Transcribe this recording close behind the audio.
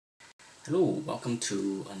Hello, welcome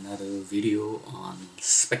to another video on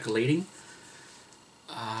speculating.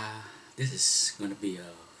 This is going to be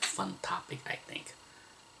a fun topic, I think.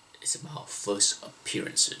 It's about first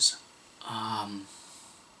appearances. Um,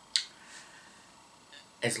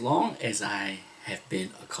 as long as I have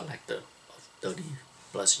been a collector of 30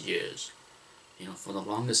 plus years, for the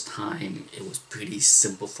longest time, it was pretty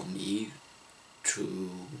simple for me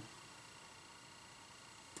to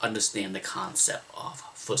understand the concept of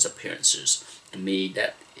first appearances. To me,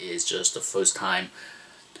 that is just the first time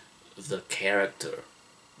the character,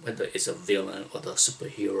 whether it's a villain or the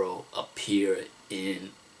superhero, appear in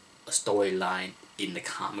a storyline in the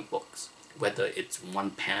comic books. Whether it's one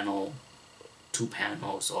panel, two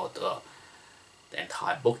panels, or the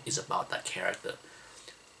entire book is about that character.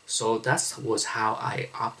 So that was how I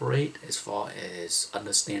operate as far as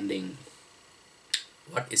understanding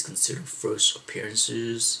what is considered first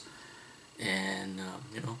appearances. And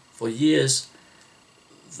for years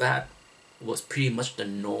that was pretty much the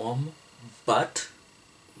norm, but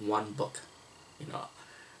one book, you know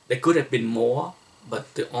there could have been more,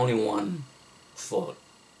 but the only one for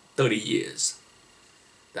 30 years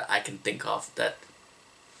that I can think of that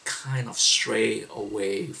kind of stray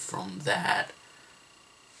away from that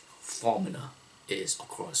formula is, of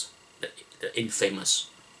course, the infamous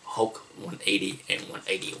Hulk 180 and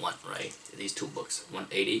 181, right? These two books,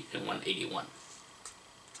 180 and 181.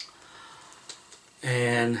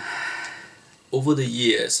 And over the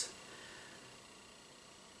years,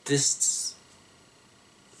 this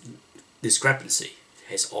discrepancy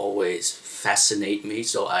has always fascinated me,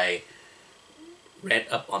 so I read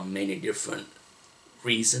up on many different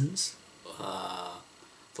reasons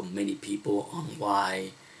from many people on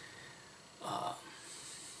why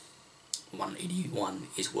 181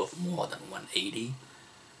 is worth more than 180.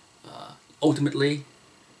 Ultimately,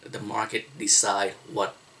 the market decide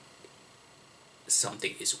what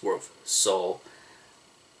something is worth. So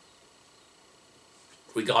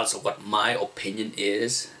regardless of what my opinion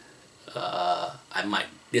is, I might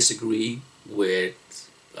disagree with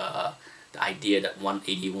the idea that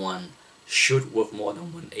 181 should worth more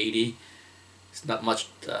than 180. It's not much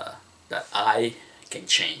that I can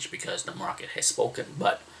change because the market has spoken,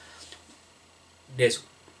 but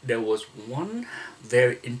there was one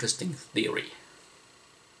very interesting theory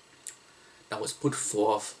that was put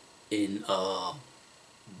forth in a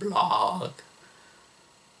blog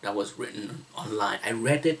that was written online. I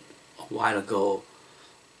read it a while ago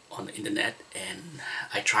on the internet, and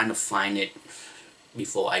I tried to find it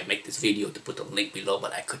before I make this video to put the link below,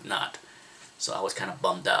 but I could not. So I was kind of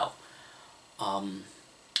bummed out.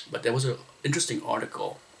 But there was an interesting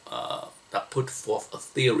article that put forth a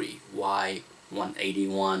theory why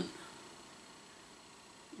 181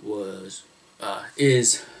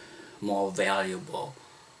 is more valuable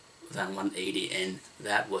than 180, and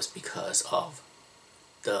that was because of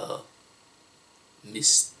the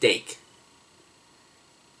mistake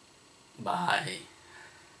by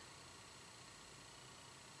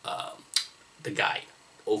the guide,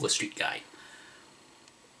 Overstreet Guide.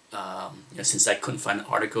 Since I couldn't find an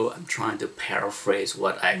article, I'm trying to paraphrase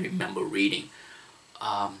what I remember reading.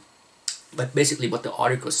 But basically what the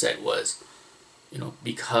article said was,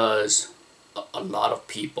 because a lot of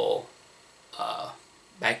people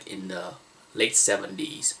back in the late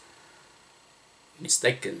 70s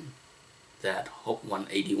mistaken that Hulk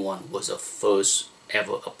 181 was a first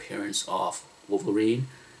ever appearance of Wolverine,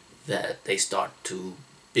 that they start to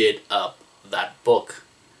bid up that book,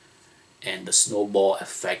 and the snowball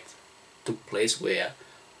effect took place where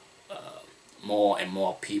more and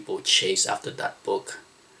more people chase after that book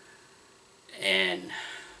and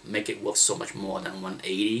make it worth so much more than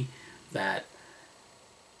 180 that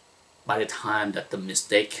by the time that the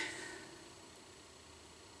mistake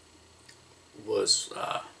was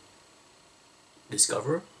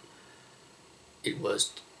discovered, it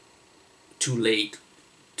was too late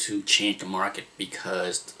to change the market,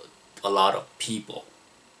 because a lot of people,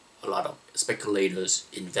 a lot of speculators,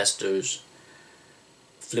 investors,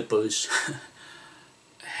 flippers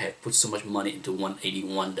had put so much money into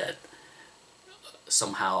 181 that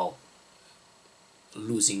somehow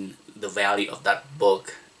losing the value of that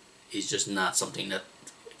book is just not something that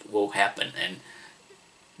will happen, and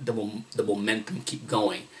the momentum keep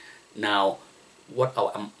going. Now, what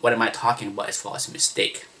am I talking about as far as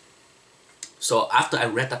mistake? So after I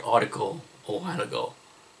read that article a while ago,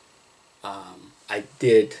 I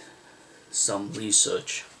did some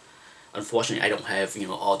research. Unfortunately, I don't have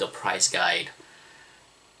all the price guide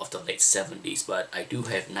of the late 70s, but I do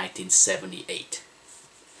have 1978.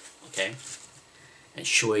 Okay, and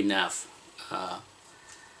sure enough,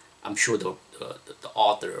 I'm sure the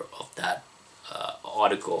author of that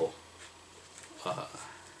article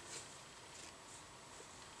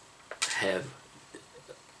have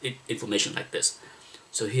information like this.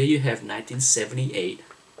 So here you have 1978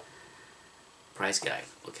 price guide.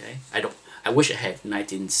 Okay, I wish I had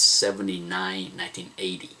 1979,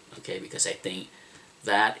 1980. Okay, because I think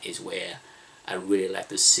that is where I really like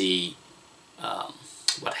to see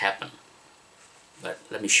what happened. But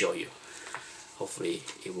let me show you. Hopefully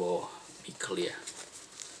it will be clear.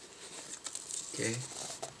 Okay,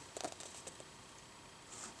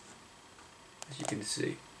 as you can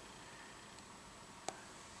see,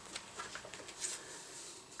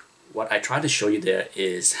 what I try to show you there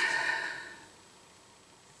is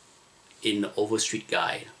in the Overstreet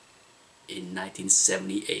Guide in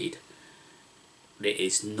 1978, there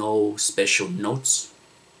is no special notes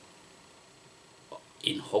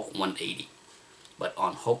in Hulk 180, but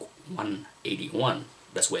on Hulk 181,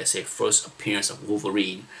 that's where I say first appearance of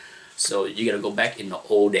Wolverine. So you gotta go back in the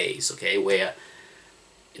old days, okay, where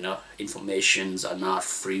you know informations are not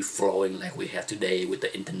free flowing like we have today with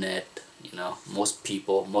the internet. You know, most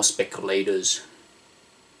people, most speculators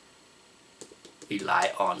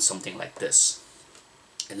rely on something like this,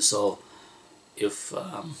 and so if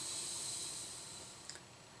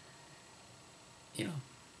you know,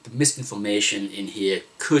 the misinformation in here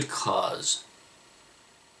could cause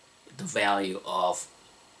the value of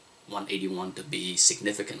 181 to be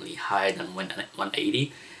significantly higher than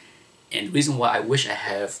 180. And the reason why I wish I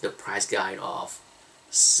have the price guide of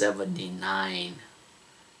 79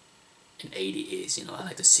 and 80 is, you know, I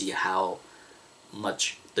like to see how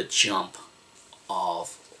much the jump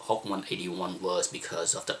of Hulk 181 was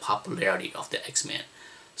because of the popularity of the X-Men.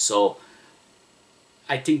 So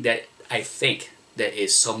I think there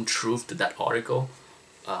is some truth to that article.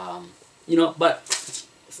 You know, but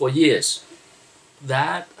for years,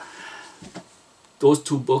 those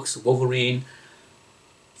two books, Wolverine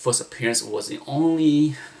first appearance, was the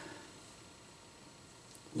only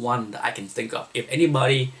one that I can think of. If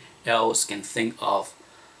anybody else can think of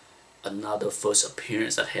another first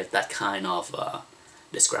appearance that has that kind of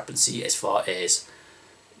discrepancy as far as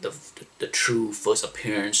the true first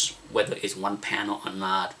appearance, whether it's one panel or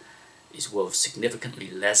not, is worth significantly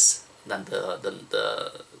less than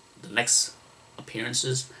the next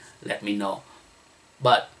appearances, let me know.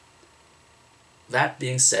 But that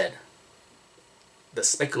being said, the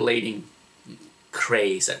speculating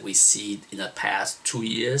craze that we see in the past 2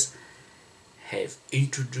 years have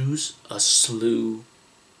introduced a slew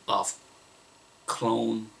of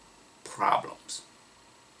clone problems,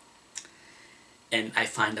 and I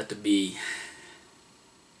find that to be,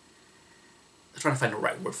 I'm trying to find the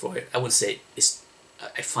right word for it. I would say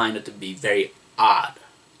I find it to be very odd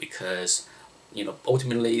because, you know,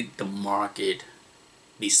 ultimately the market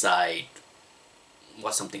decide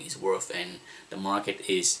what something is worth, and the market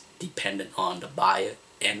is dependent on the buyer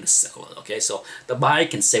and the seller. Okay, so the buyer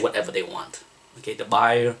can say whatever they want. Okay, the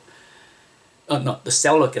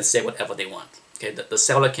seller can say whatever they want. Okay, the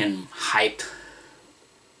seller can hype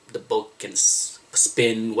the book, can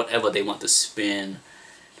spin whatever they want to spin,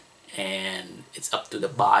 and it's up to the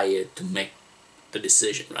buyer to make the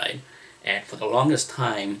decision, right? And for the longest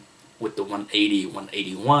time with the 180,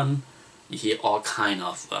 181, you hear all kind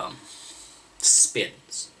of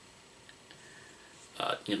spins.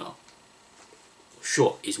 You know,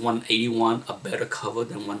 sure, is 181 a better cover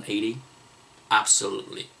than 180?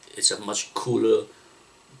 Absolutely. It's a much cooler,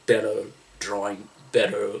 better drawing,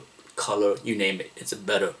 better color, you name it. It's a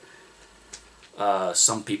better.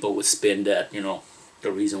 Some people would spin that, you know,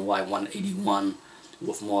 the reason why 181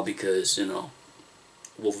 worth more because, you know,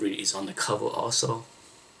 Wolverine is on the cover also.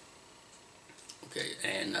 Okay,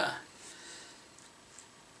 and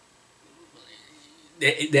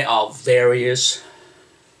there are various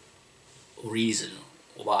reasons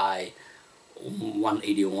why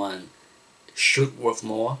 181 should worth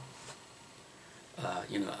more.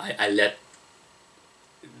 You know, I let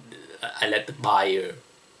the buyer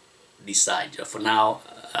decide. For now,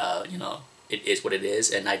 you know, it is what it is,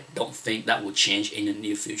 and I don't think that will change in the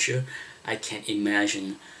near future. I can't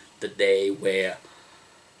imagine the day where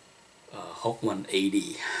Hulk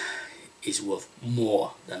 180 is worth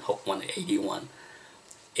more than Hulk 181.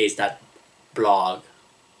 Is that blog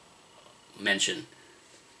mentioned?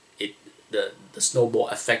 The snowball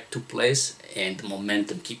effect took place, and the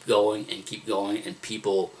momentum keep going, and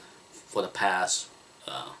people for the past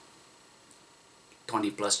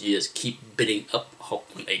 20 plus years keep bidding up Hulk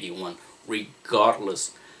 181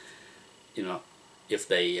 regardless, you know, if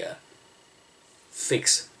they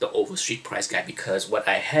fix the Overstreet price guide. Because what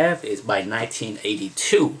I have is by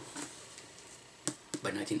 1982 by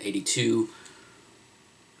 1982,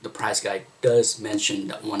 the price guide does mention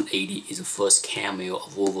that 180 is the first cameo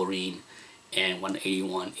of Wolverine, and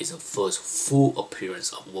 181 is the first full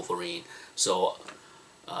appearance of Wolverine. So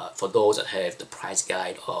for those that have the price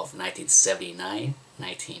guide of 1979,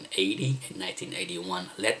 1980, and 1981,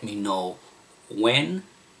 let me know when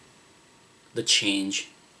the change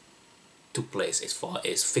took place as far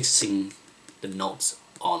as fixing the notes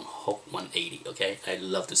on Hulk 180. Okay, I'd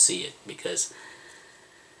love to see it, because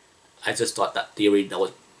I just thought that theory that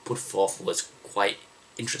was put forth was quite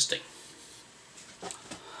interesting.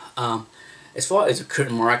 As far as the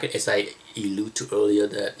current market, as I alluded to earlier,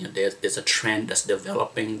 that there's a trend that's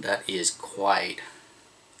developing that is quite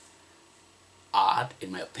odd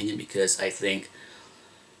in my opinion, because I think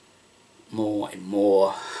more and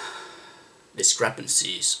more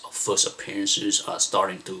discrepancies of first appearances are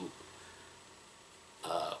starting to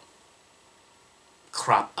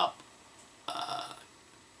crop up,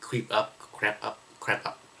 creep up, crap up.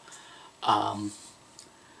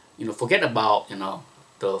 Forget about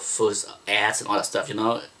the first ads and all that stuff.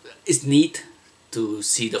 It's neat to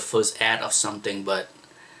see the first ad of something, but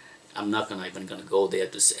I'm not even gonna go there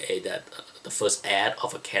to say that the first ad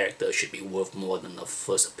of a character should be worth more than the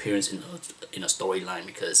first appearance in a storyline,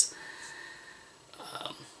 because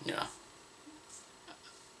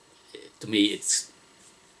to me it's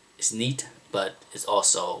neat, but it's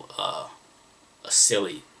also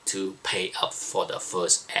silly to pay up for the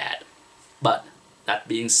first ad. But that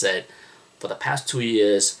being said, for the past 2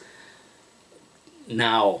 years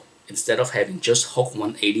now, instead of having just Hulk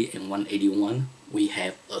 180 and 181, we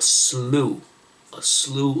have a slew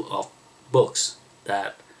of books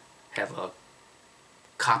that have a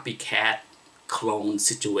copycat clone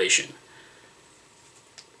situation.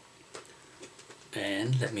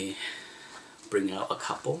 And let me bring out a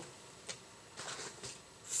couple.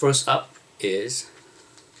 First up is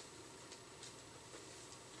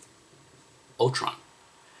Ultron.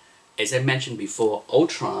 As I mentioned before,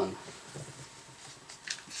 Ultron,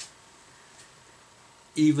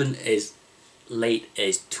 even as late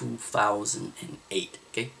as 2008,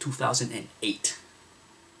 okay, 2008,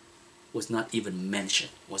 was not even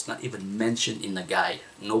mentioned in the guide.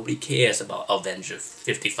 Nobody cares about Avengers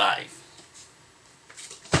 55.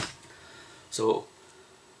 So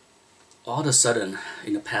all of a sudden,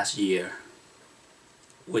 in the past year,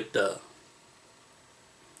 with the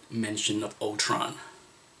mention of Ultron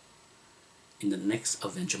in the next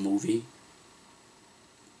Avenger movie,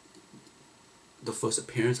 the first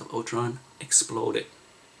appearance of Ultron exploded.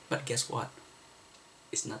 But guess what?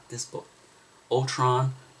 It's not this book.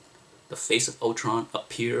 Ultron, the face of Ultron,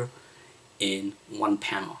 appear in one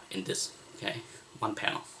panel in this, okay? One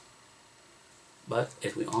panel. But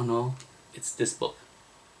as we all know, it's this book.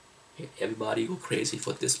 Okay? Everybody go crazy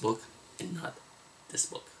for this book and not this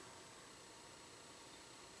book.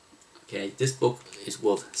 Okay, this book is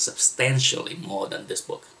worth substantially more than this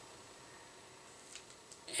book.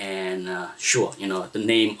 And sure, the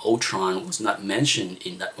name Ultron was not mentioned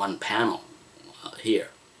in that one panel here.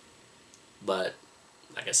 But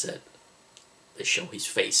like I said, they show his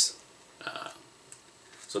face.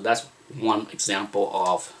 So that's one example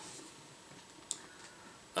of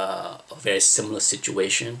a very similar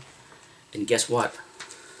situation. And guess what?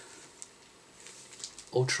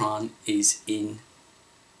 Ultron is in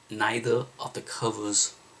neither of the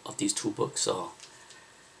covers of these two books. So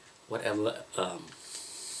whatever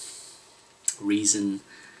reason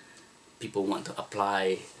people want to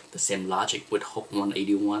apply the same logic with Hulk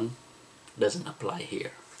 181 doesn't apply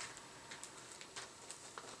here.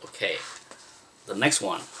 Okay, the next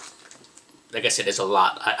one, like I said, there's a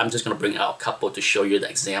lot. I'm just going to bring out a couple to show you the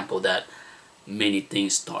example that many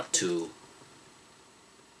things start to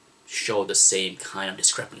show the same kind of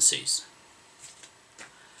discrepancies.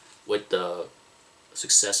 With the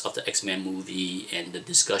success of the X-Men movie and the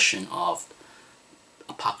discussion of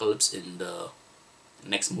Apocalypse in the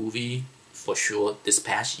next movie, for sure this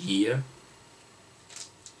past year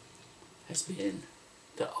has been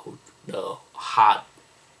the hot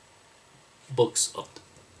books of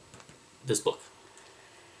this book.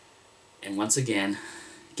 And once again,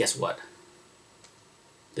 guess what?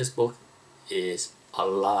 This book is a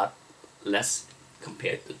lot less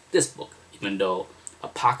compared to this book, even though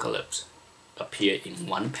Apocalypse appeared in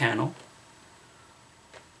one panel,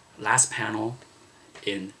 last panel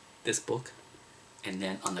in this book, and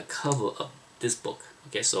then on the cover of this book.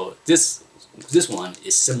 Okay, so this one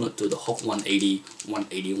is similar to the Hulk 180,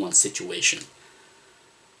 181 situation.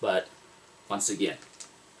 But once again,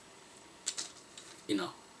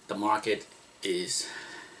 the market is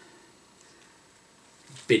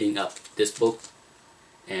bidding up this book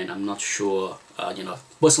and I'm not sure.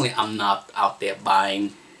 Personally, I'm not out there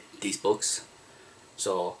buying these books,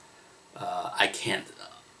 so I can't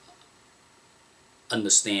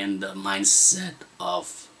understand the mindset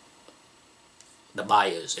of the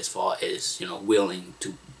buyers as far as willing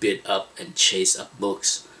to bid up and chase up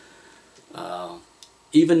books,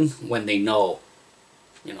 even when they know.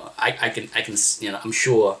 I can I'm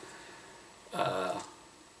sure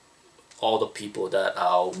all the people that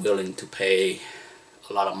are willing to pay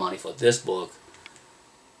a lot of money for this book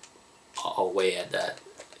are aware that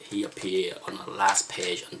he appeared on the last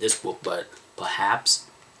page on this book, but perhaps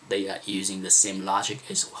they are using the same logic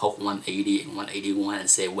as Hulk 180 and 181 and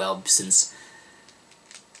say, well, since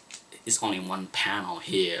it's only one panel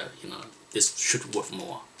here, this should worth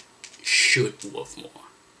more. Should worth more.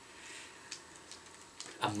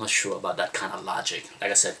 I'm not sure about that kind of logic.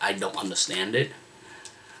 Like I said, I don't understand it.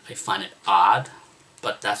 I find it odd,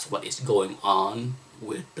 but that's what is going on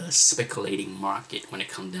with the speculating market when it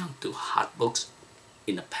comes down to hot books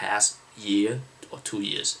in the past year or 2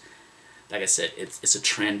 years. Like I said, it's a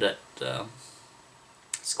trend that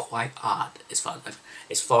it's quite odd as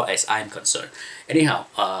far as I'm concerned. Anyhow,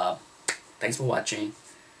 thanks for watching.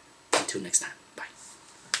 Until next time.